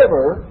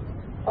deliver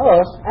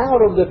us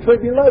out of the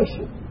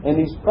tribulation. And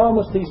He's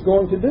promised He's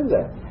going to do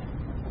that.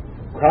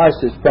 Christ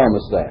has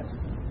promised that.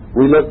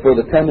 We look for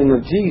the coming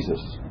of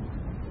Jesus,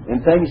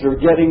 and things are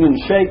getting in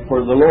shape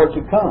for the Lord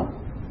to come.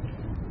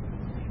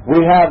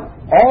 We have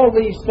all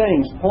these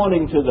things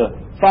pointing to the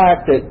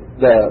fact that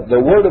the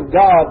Word of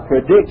God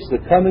predicts the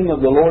coming of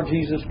the Lord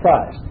Jesus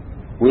Christ.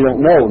 We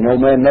don't know. No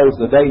man knows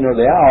the day nor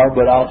the hour,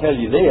 but I'll tell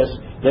you this,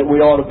 that we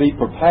ought to be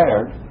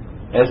prepared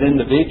as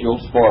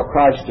individuals for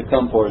Christ to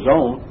come for His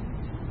own.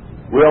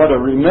 We ought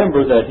to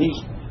remember that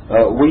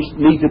we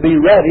need to be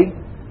ready.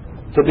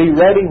 To be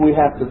ready, we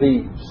have to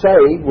be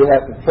saved. We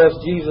have to trust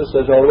Jesus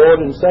as our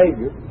Lord and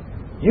Savior.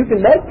 You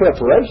can make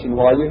preparation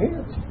while you're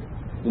here.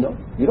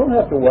 You don't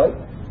have to wait.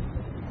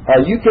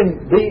 You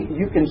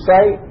can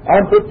say,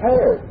 I'm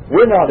prepared.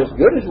 We're not as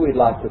good as we'd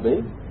like to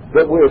be,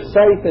 but we're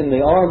safe in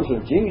the arms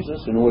of Jesus,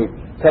 and we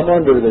come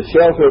under the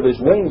shelter of His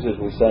wings, as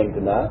we sang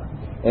tonight,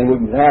 and we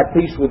can have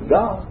peace with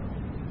God.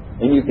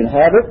 And you can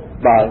have it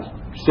by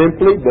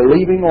simply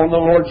believing on the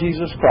Lord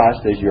Jesus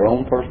Christ as your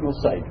own personal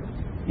Savior.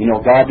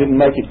 God didn't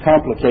make it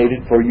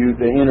complicated for you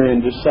to enter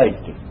into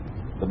safety.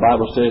 The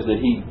Bible says that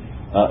He,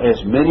 as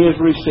many as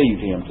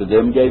received Him, to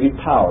them gave He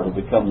power to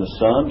become the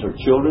sons or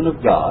children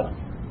of God,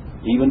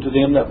 even to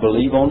them that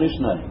believe on His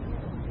name.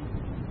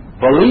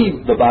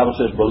 Believe, the Bible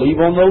says, believe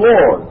on the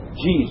Lord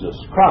Jesus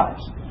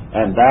Christ,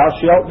 and thou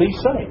shalt be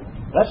saved.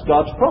 That's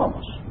God's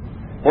promise.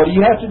 What do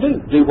you have to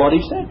do? Do what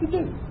He said to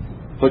do.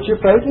 Put your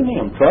faith in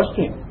Him. Trust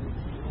Him.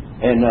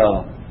 And,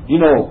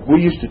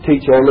 we used to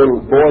teach our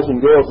little boys and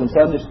girls in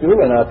Sunday school,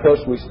 and I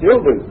trust we still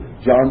do.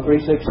 John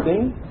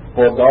 3:16,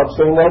 for God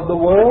so loved the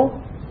world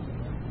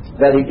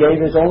that He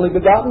gave His only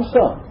begotten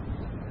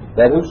Son,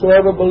 that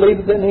whosoever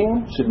believeth in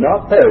Him should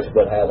not perish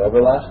but have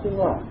everlasting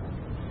life.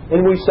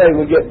 And we say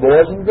we get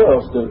boys and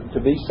girls to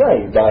be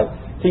saved by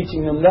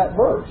teaching them that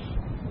verse.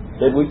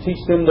 That we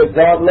teach them that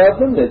God loved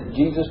them, that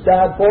Jesus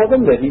died for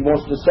them, that He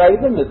wants to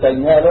save them, that they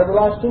can have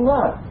everlasting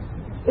life.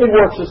 It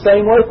works the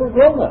same way for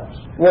grown-ups.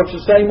 It works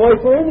the same way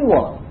for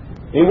anyone.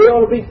 And we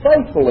ought to be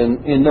faithful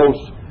in those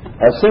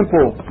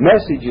simple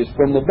messages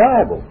from the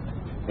Bible.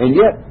 And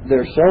yet,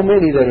 there's so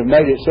many that have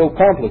made it so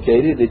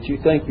complicated that you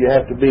think you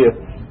have to be a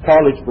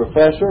college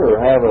professor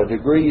or have a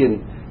degree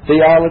in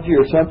theology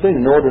or something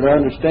in order to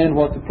understand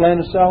what the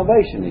plan of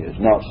salvation is.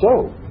 Not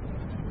so.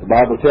 The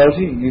Bible tells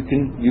you you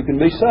can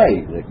be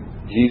saved. That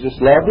Jesus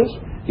loved us.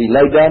 He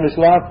laid down His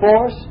life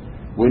for us.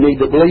 We need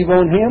to believe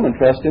on Him and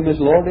trust Him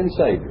as Lord and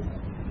Savior.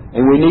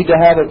 And we need to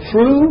have a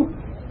true,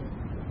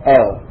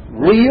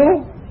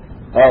 real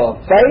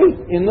faith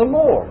in the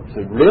Lord.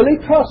 To really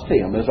trust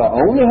Him as our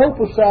only hope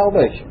of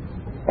salvation.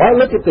 All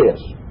right, look at this.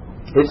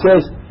 It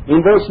says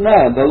in verse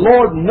 9, the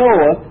Lord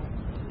knoweth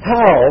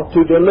how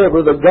to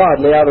deliver the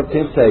godly out of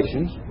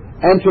temptations,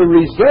 and to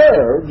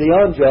reserve the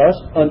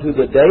unjust unto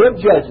the day of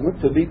judgment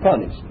to be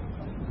punished.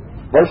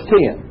 Verse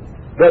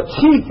 10, but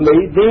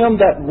chiefly them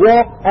that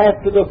walk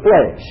after the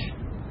flesh,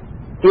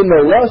 in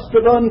the lust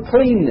of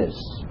uncleanness.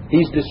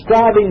 He's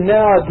describing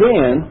now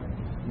again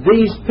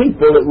these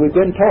people that we've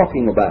been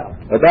talking about.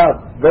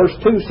 Verse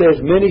 2 says,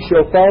 many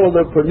shall follow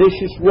their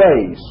pernicious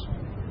ways.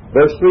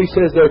 Verse 3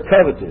 says they're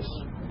covetous.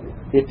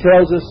 It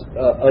tells us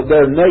of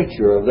their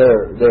nature, of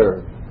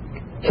their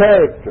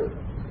character.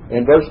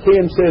 And verse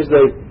 10 says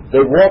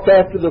they walk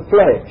after the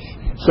flesh.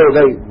 So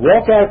they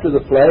walk after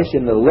the flesh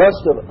in the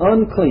lust of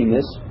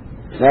uncleanness.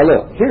 Now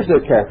look, here's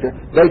their character.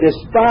 They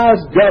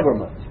despise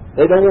government.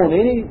 They don't want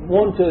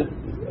anyone to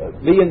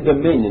be in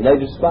dominion.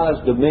 They despise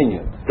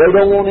dominion. They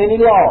don't want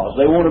any laws.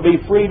 They want to be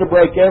free to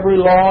break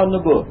every law in the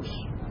books.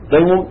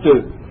 They want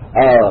to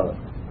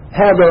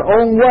have their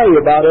own way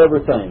about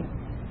everything.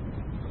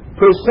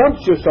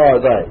 Presumptuous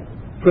are they.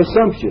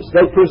 Presumptuous.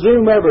 They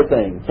presume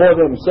everything for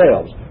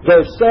themselves.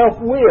 They're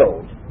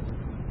self-willed.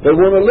 They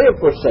want to live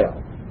for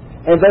self.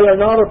 And they are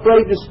not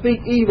afraid to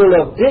speak evil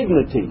of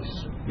dignities.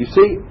 You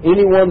see,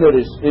 anyone that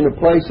is in a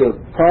place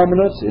of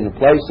prominence, in a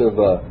place of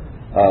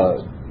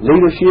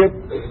leadership,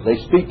 they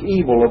speak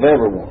evil of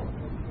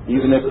everyone,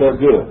 even if they're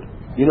good.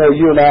 You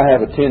and I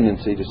have a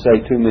tendency to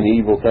say too many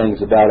evil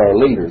things about our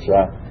leaders,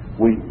 right?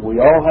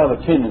 We all have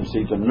a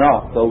tendency to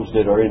knock those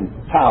that are in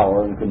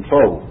power and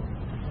control.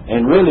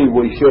 And really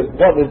we should,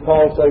 what did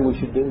Paul say we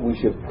should do? We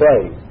should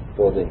pray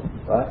for them,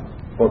 right?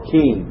 For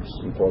kings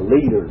and for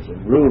leaders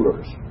and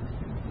rulers.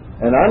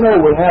 And I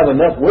know we have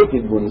enough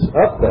wicked ones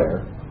up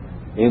there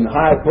in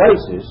high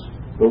places,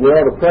 but we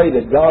ought to pray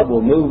that God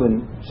will move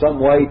in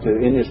some way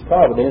in His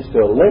providence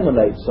to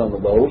eliminate some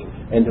of those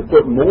and to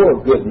put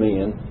more good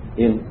men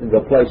in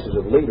the places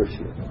of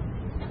leadership.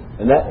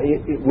 And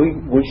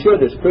we should,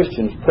 as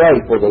Christians, pray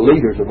for the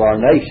leaders of our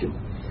nation.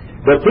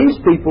 But these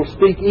people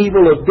speak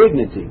evil of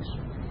dignities.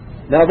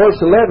 Now verse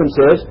 11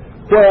 says,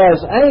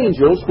 whereas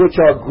angels, which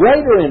are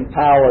greater in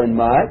power and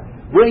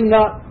might, bring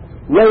not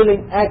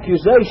railing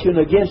accusation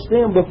against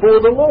them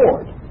before the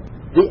Lord.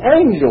 The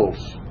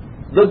angels,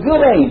 the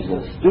good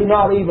angels, do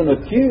not even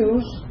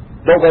accuse,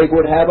 though they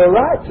would have a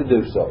right to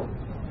do so.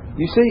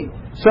 You see,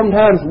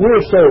 sometimes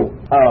we're so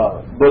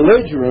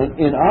belligerent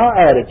in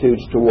our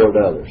attitudes toward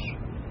others.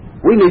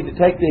 We need to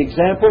take the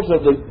examples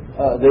of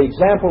the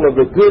example of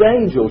the good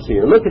angels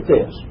here. Look at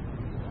this.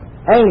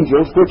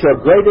 Angels, which are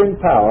greater in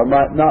power,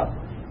 might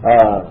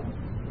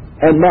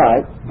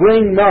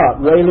bring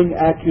not railing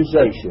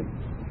accusation.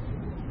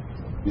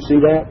 You see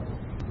that?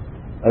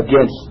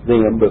 Against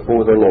them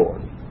before the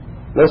Lord.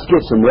 Let's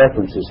get some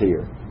references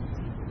here.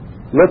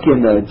 Look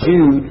in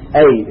Jude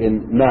 8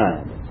 and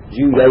 9.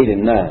 Jude 8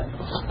 and 9.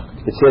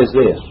 It says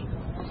this.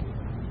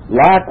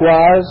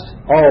 Likewise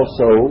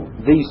also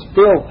these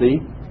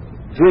filthy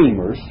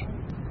dreamers,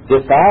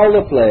 defile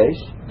the flesh,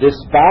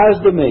 despise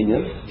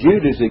dominion.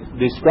 Jude is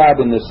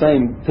describing the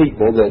same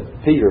people that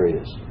Peter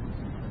is.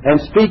 And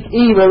speak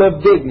evil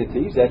of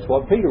dignities. That's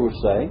what Peter was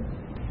saying.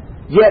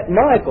 Yet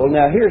Michael,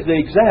 now here's the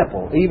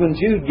example. Even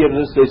Jude gives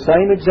us the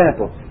same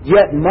example.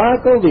 Yet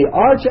Michael the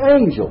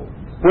archangel,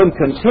 when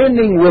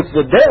contending with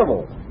the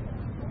devil,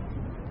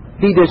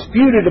 he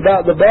disputed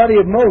about the body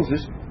of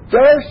Moses,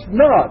 durst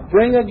not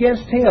bring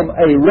against him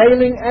a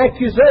railing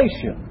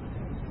accusation.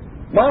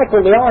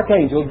 Michael the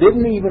archangel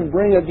didn't even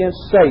bring against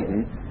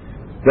Satan,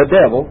 the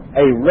devil,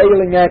 a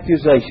railing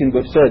accusation,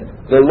 but said,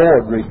 the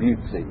Lord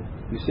rebukes thee.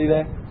 You see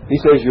that? He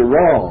says, you're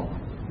wrong.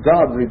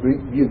 God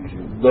rebukes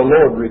you. The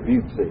Lord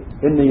rebukes thee.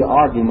 In the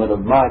argument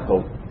of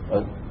Michael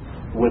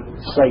with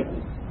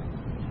Satan.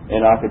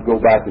 And I could go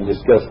back and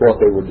discuss what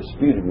they were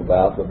disputing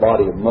about, the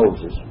body of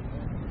Moses.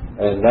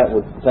 And that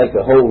would take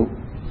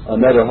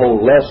another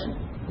whole lesson.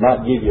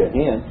 Not give you a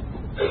hint.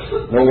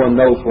 No one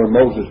knows where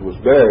Moses was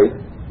buried.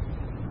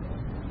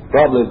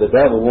 Probably the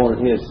devil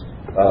wanted his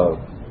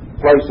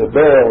place of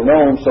burial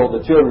known so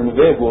the children of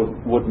Israel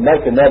would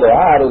make another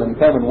idol and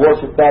come and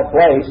worship that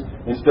place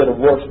instead of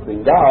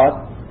worshiping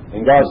God.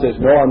 And God says,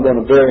 no, I'm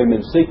going to bury him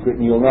in secret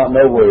and you'll not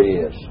know where he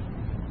is.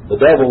 The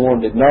devil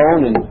wanted it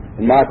known,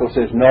 and Michael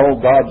says, no,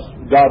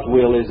 God's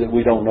will is that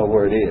we don't know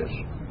where it is.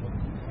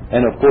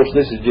 And of course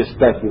this is just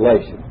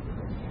speculation,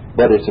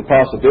 but it's a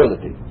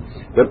possibility.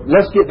 But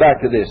let's get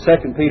back to this,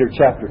 2 Peter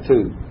chapter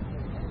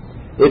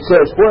 2. It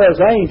says, whereas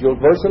angels,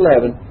 verse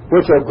 11,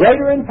 which are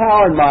greater in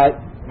power and might,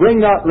 bring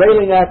not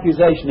railing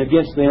accusation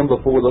against them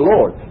before the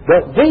Lord.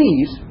 But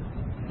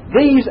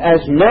these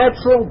as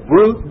natural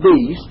brute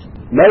beasts,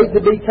 made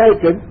to be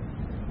taken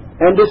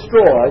and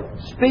destroyed,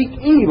 speak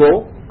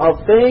evil of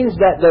things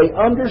that they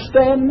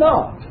understand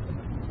not,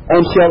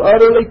 and shall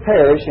utterly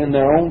perish in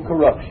their own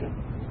corruption.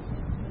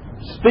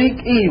 Speak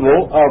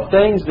evil of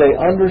things they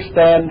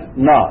understand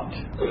not.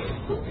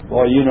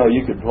 Well, you know,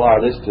 you could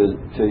apply this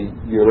to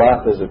your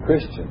life as a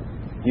Christian.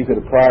 You could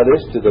apply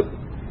this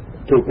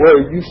to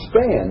where you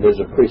stand as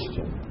a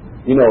Christian.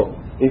 You know,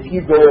 if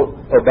you go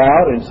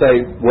about and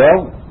say,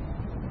 well,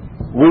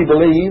 we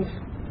believe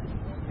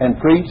and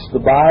preach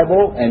the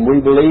Bible, and we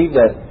believe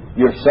that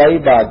you're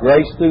saved by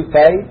grace through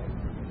faith,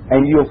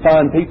 and you'll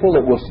find people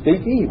that will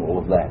speak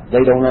evil of that. They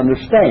don't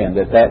understand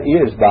that that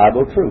is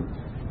Bible truth.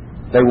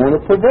 They want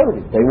to pervert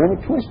it. They want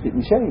to twist it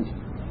and change it.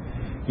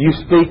 You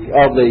speak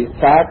of the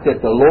fact that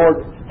the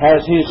Lord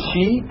has His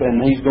sheep, and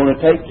He's going to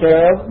take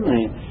care of them,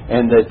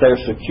 and that they're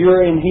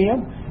secure in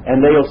Him, and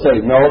they'll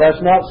say, no,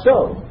 that's not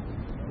so.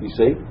 You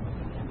see?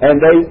 And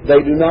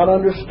they do not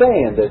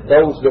understand that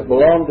those that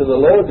belong to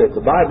the Lord, that the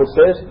Bible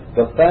says,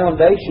 the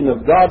foundation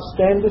of God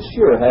standeth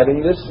sure,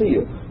 having this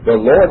seal. The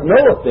Lord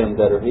knoweth them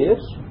that are His.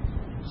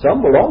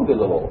 Some belong to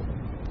the Lord.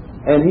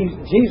 And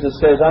Jesus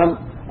says,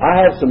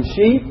 I have some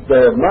sheep,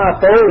 they're of my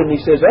fold, and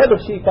He says, other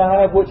sheep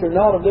I have which are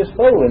not of this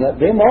fold, and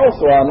them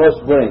also I must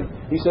bring.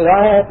 He said,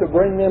 I have to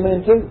bring them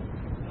in too.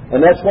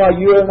 And that's why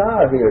you and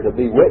I are here, to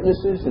be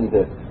witnesses and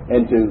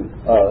to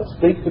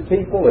speak to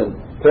people and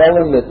tell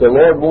them that the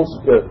Lord wants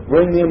to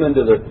bring them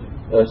into the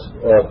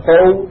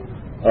fold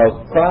of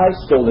Christ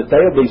so that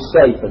they'll be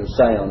safe and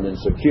sound and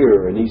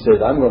secure. And He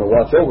says, I'm going to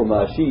watch over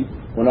my sheep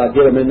when I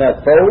get them in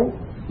that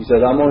fold. He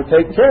says, I'm going to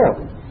take care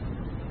of them.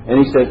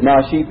 And He says,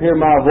 my sheep hear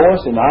my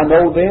voice, and I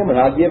know them, and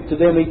I give to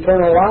them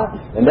eternal life,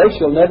 and they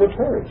shall never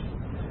perish.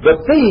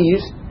 But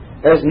these,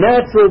 as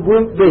natural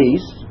brute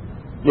beasts,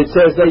 it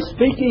says they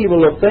speak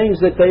evil of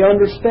things that they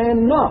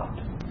understand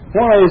not.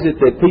 Why is it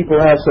that people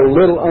have so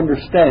little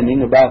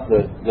understanding about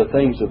the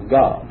things of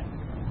God?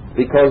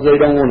 Because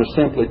they don't want to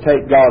simply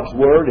take God's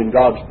Word and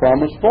God's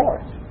promise for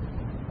it.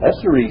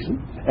 That's the reason.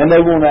 And they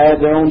want to add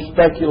their own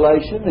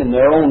speculation and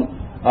their own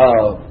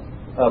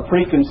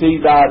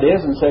preconceived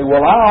ideas and say,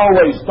 well, I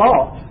always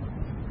thought,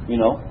 you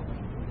know.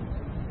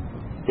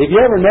 Have you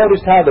ever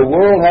noticed how the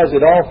world has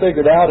it all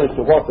figured out as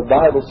to what the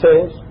Bible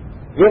says?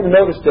 Have you ever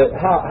noticed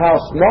how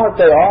smart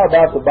they are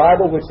about the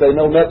Bible, which they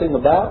know nothing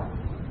about?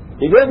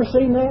 Have you ever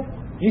seen that?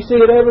 You see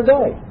it every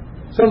day.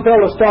 Some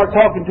fellow start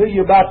talking to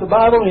you about the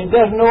Bible and he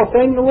doesn't know a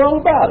thing in the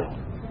world about it.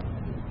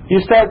 He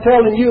start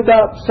telling you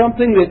about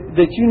something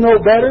that you know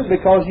better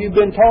because you've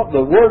been taught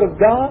the Word of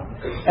God,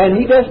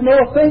 and he doesn't know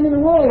a thing in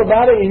the world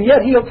about it, and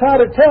yet he'll try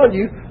to tell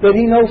you that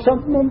he knows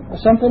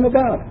something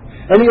about it.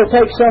 And he'll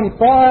take some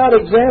far-out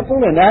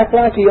example and act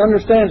like he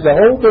understands the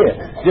whole bit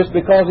just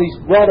because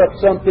he's brought up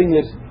something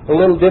that's a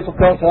little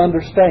difficult to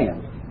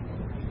understand.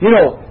 You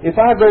know, if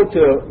I go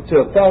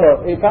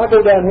if I go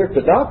down here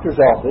to the doctor's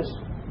office,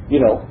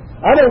 you know,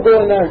 I don't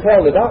go in there and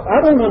tell the doctor,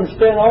 I don't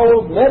understand all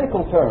those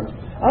medical terms.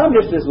 I'm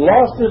just as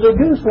lost as a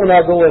goose when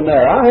I go in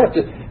there. I have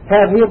to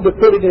have him to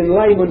put it in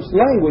layman's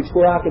language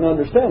where I can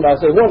understand. I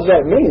say, what does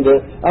that mean? That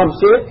I'm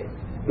sick?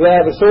 Do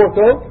I have a sore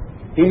throat?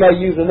 He may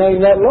use a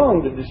name that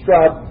long to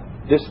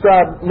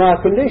describe my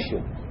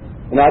condition.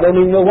 And I don't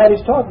even know what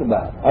he's talking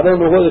about. I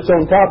don't know whether it's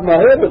on top of my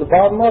head or the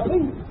bottom of my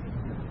feet.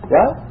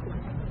 Right?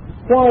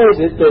 Why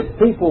is it that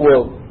people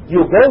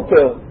you'll go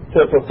to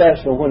a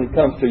professional when it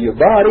comes to your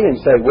body and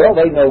say, well,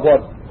 they know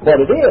what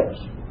it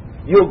is.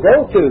 You'll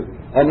go to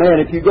a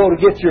man, if you go to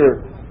get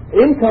your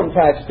income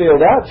tax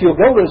filled out, you'll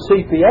go to a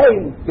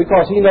CPA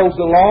because he knows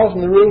the laws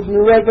and the rules and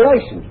the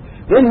regulations.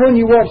 Then when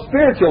you want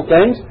spiritual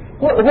things,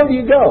 where do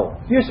you go?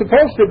 You're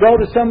supposed to go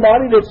to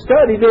somebody that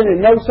studied it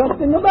and knows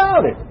something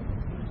about it.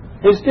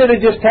 Instead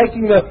of just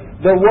taking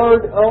the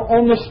word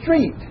on the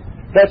street.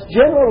 That's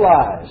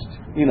generalized,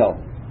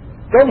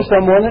 Go to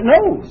someone that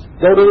knows.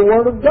 Go to the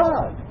Word of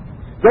God.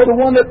 Go to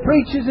one that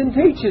preaches and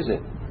teaches it.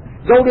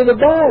 Go to the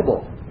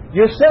Bible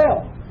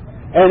yourself.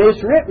 And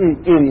it's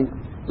written in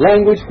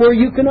language where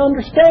you can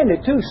understand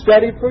it too.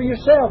 Study it for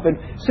yourself and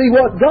see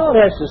what God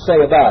has to say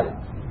about it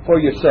for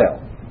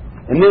yourself.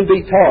 And then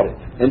be taught it.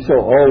 And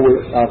so,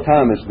 our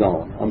time is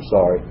gone. I'm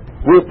sorry.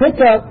 We'll pick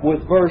up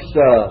with verse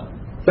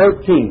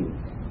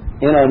 13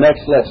 in our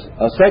next lesson.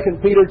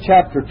 2 Peter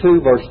chapter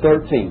 2, verse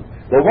 13.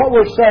 But what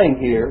we're saying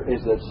here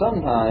is that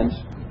sometimes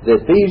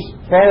that these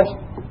false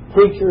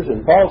preachers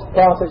and false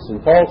prophets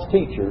and false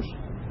teachers,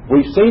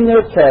 we've seen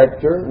their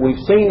character, we've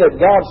seen that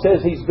God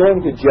says He's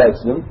going to judge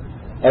them,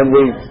 and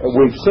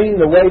we've seen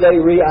the way they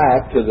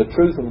react to the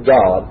truth of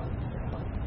God.